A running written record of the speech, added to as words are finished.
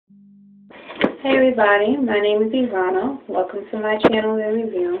Hey everybody, my name is Ivana. Welcome to my channel and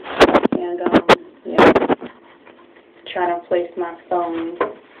review. And yeah, trying to place my phone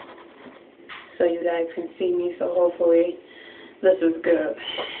so you guys can see me. So hopefully this is good.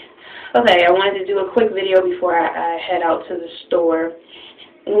 Okay, I wanted to do a quick video before I head out to the store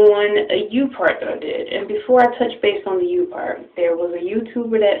on a U part that I did. And before I touch base on the U part, there was a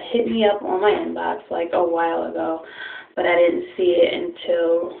YouTuber that hit me up on my inbox like a while ago, but I didn't see it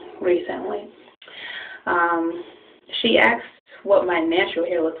until recently. She asked what my natural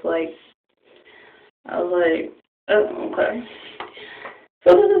hair looks like. I was like, oh, okay.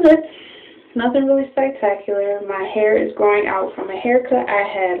 So this is it. Nothing really spectacular. My hair is growing out from a haircut I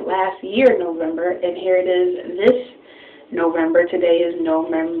had last year, November, and here it is this November. Today is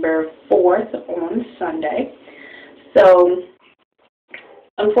November 4th on Sunday. So,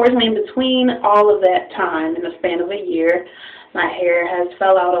 unfortunately, in between all of that time, in the span of a year, my hair has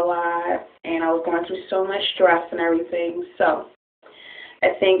fell out a lot, and I was going through so much stress and everything. So, I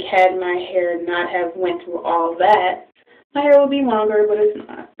think had my hair not have went through all that, my hair would be longer, but it's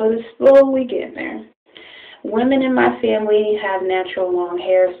not. But it's slowly getting there. Women in my family have natural long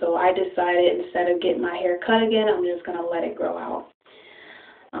hair, so I decided instead of getting my hair cut again, I'm just going to let it grow out.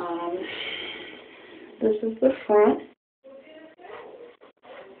 This is the front.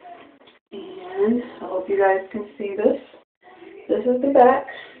 And I hope you guys can see this. This is the back.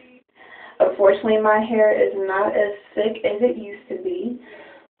 Unfortunately, my hair is not as thick as it used to be,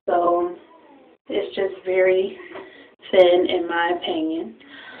 so it's just very thin in my opinion.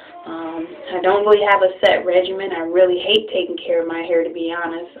 I don't really have a set regimen. I really hate taking care of my hair, to be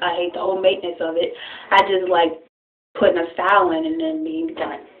honest. I hate the whole maintenance of it. I just like putting a style in and then being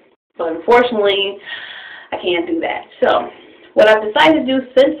done. But unfortunately, I can't do that. So what I've decided to do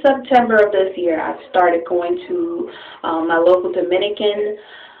since September of this year, I've started going to my local Dominican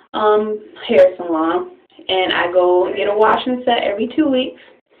hair salon, and I go get a wash and set every 2 weeks.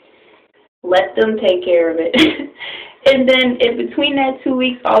 Let them take care of it. And then in between that 2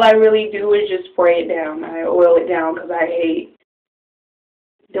 weeks, all I really do is just spray it down. I oil it down because I hate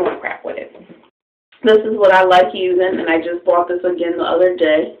doing crap with it. This is what I like using, and I just bought this again the other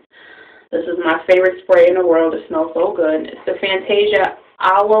day. This is my favorite spray in the world. It smells so good. It's the Fantasia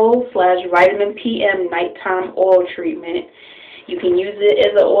Aloe/Vitamin PM Nighttime Oil Treatment. You can use it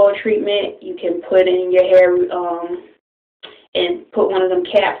as an oil treatment. You can put it in your hair and put one of them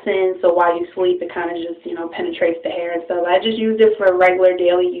caps in, so while you sleep, it kind of just, penetrates the hair and stuff. I just use it for regular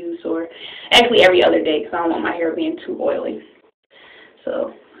daily use, or actually every other day, because I don't want my hair being too oily.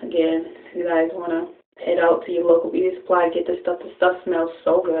 So, again, if you guys want to head out to your local beauty supply, get this stuff. The stuff smells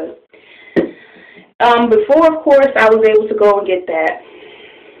so good. Before, of course, I was able to go and get that,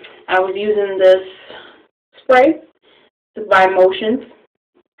 I was using this spray. It's by Motions.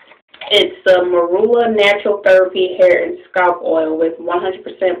 It's the Marula Natural Therapy Hair and Scalp Oil with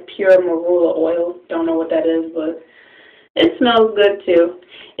 100% pure marula oil. Don't know what that is, but it smells good too.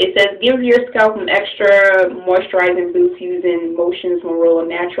 It says, give your scalp an extra moisturizing boost using Motions Marula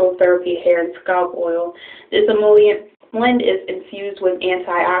Natural Therapy Hair and Scalp Oil. This emollient blend is infused with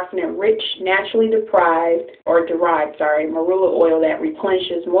antioxidant-rich, naturally derived marula oil that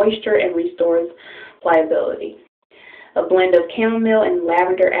replenishes moisture and restores pliability. A blend of chamomile and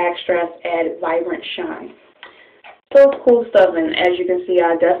lavender extracts add vibrant shine. So it's cool stuff, and as you can see,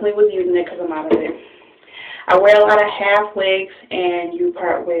 I definitely was using it because I'm out of it. I wear a lot of half wigs and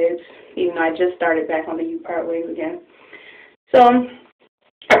U-part wigs, even though I just started back on the U-part wigs again. So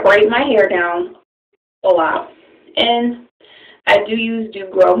I braid my hair down a lot, and I do use Dew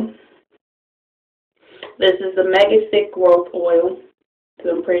Grow. This is the Mega Thick Growth Oil, so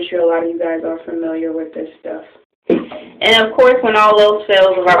I'm pretty sure a lot of you guys are familiar with this stuff. And of course, when all else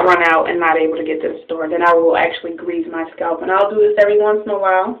fails, if I run out and not able to get to the store, then I will actually grease my scalp. And I'll do this every once in a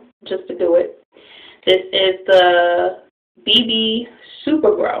while, just to do it. This is the BB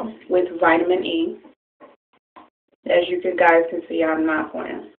Super Grow with Vitamin E. As you guys can see, I'm not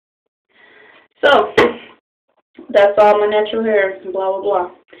playing. So, that's all my natural hair, blah, blah,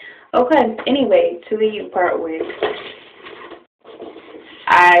 blah. Okay, anyway, to the U-part wig.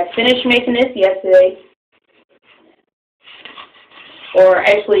 I finished making this yesterday. Or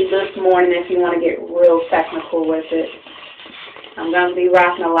actually this morning if you want to get real technical with it. I'm going to be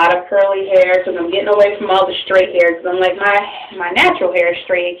rocking a lot of curly hair because I'm getting away from all the straight hair because I'm like, my natural hair is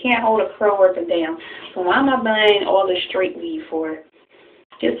straight. It can't hold a curl worth a damn. So why am I buying all the straight weave for?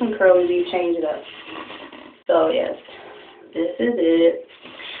 Get some curly weave, change it up. So yes, this is it.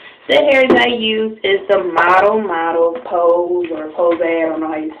 The hair that I use is the Model Pose or Pose, I don't know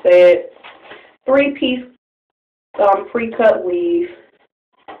how you say it. 3-piece pre-cut weave.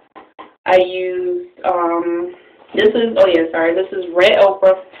 I used, this is Red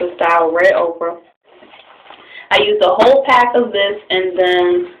Oprah, the style Red Oprah. I used a whole pack of this and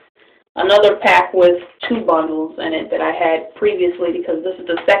then another pack with 2 bundles in it that I had previously because this is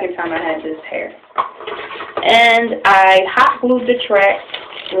the second time I had this hair. And I hot glued the tracks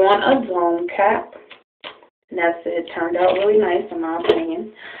on a dome cap. And that's it. It turned out really nice in my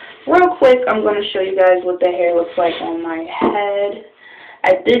opinion. Real quick, I'm going to show you guys what the hair looks like on my head.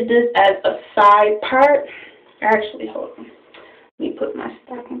 I did this as a side part. Actually, hold on. Let me put my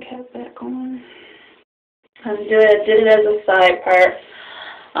stocking cap back on. I did it as a side part.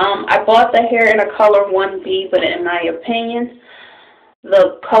 I bought the hair in a color 1B, but in my opinion,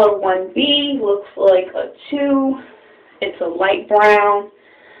 the color 1B looks like a 2. It's a light brown.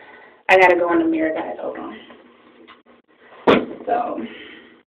 I gotta go in the mirror, guys. Hold on. So,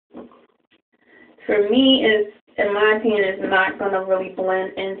 for me, in my opinion, it's not going to really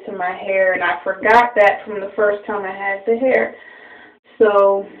blend into my hair, and I forgot that from the first time I had the hair.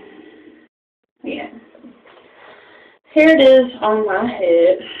 So, yeah. Here it is on my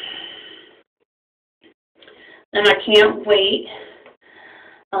head, and I can't wait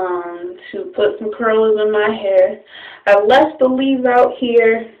to put some curlers in my hair. I left the leaves out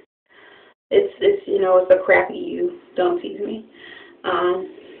here. It's you know, it's a crappy U. Don't tease me.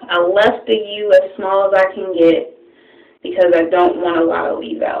 I left the U as small as I can get because I don't want a lot of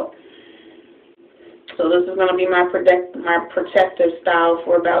leave out. So this is going to be my protective style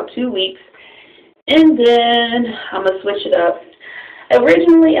for about 2 weeks. And then I'm going to switch it up.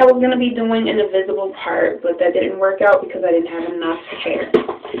 Originally, I was going to be doing an invisible part, but that didn't work out because I didn't have enough hair.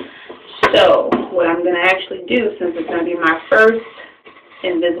 So what I'm going to actually do, since it's going to be my first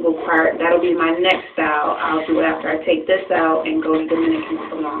invisible part, that'll be my next style. I'll do it after I take this out and go to Dominican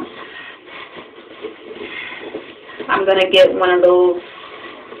salon. I'm going to get one of those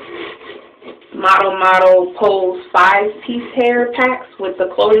model pose 5-piece hair packs with the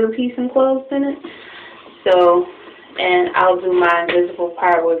closure piece enclosed in it. So, and I'll do my invisible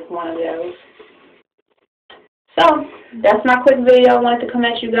part with one of those. So, that's my quick video I wanted to come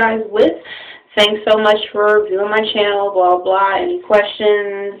at you guys with. Thanks so much for viewing my channel, blah, blah. Any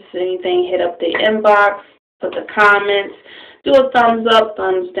questions, anything, hit up the inbox, put the comments, do a thumbs up,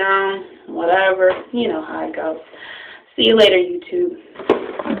 thumbs down, whatever. You know how it goes. See you later, YouTube.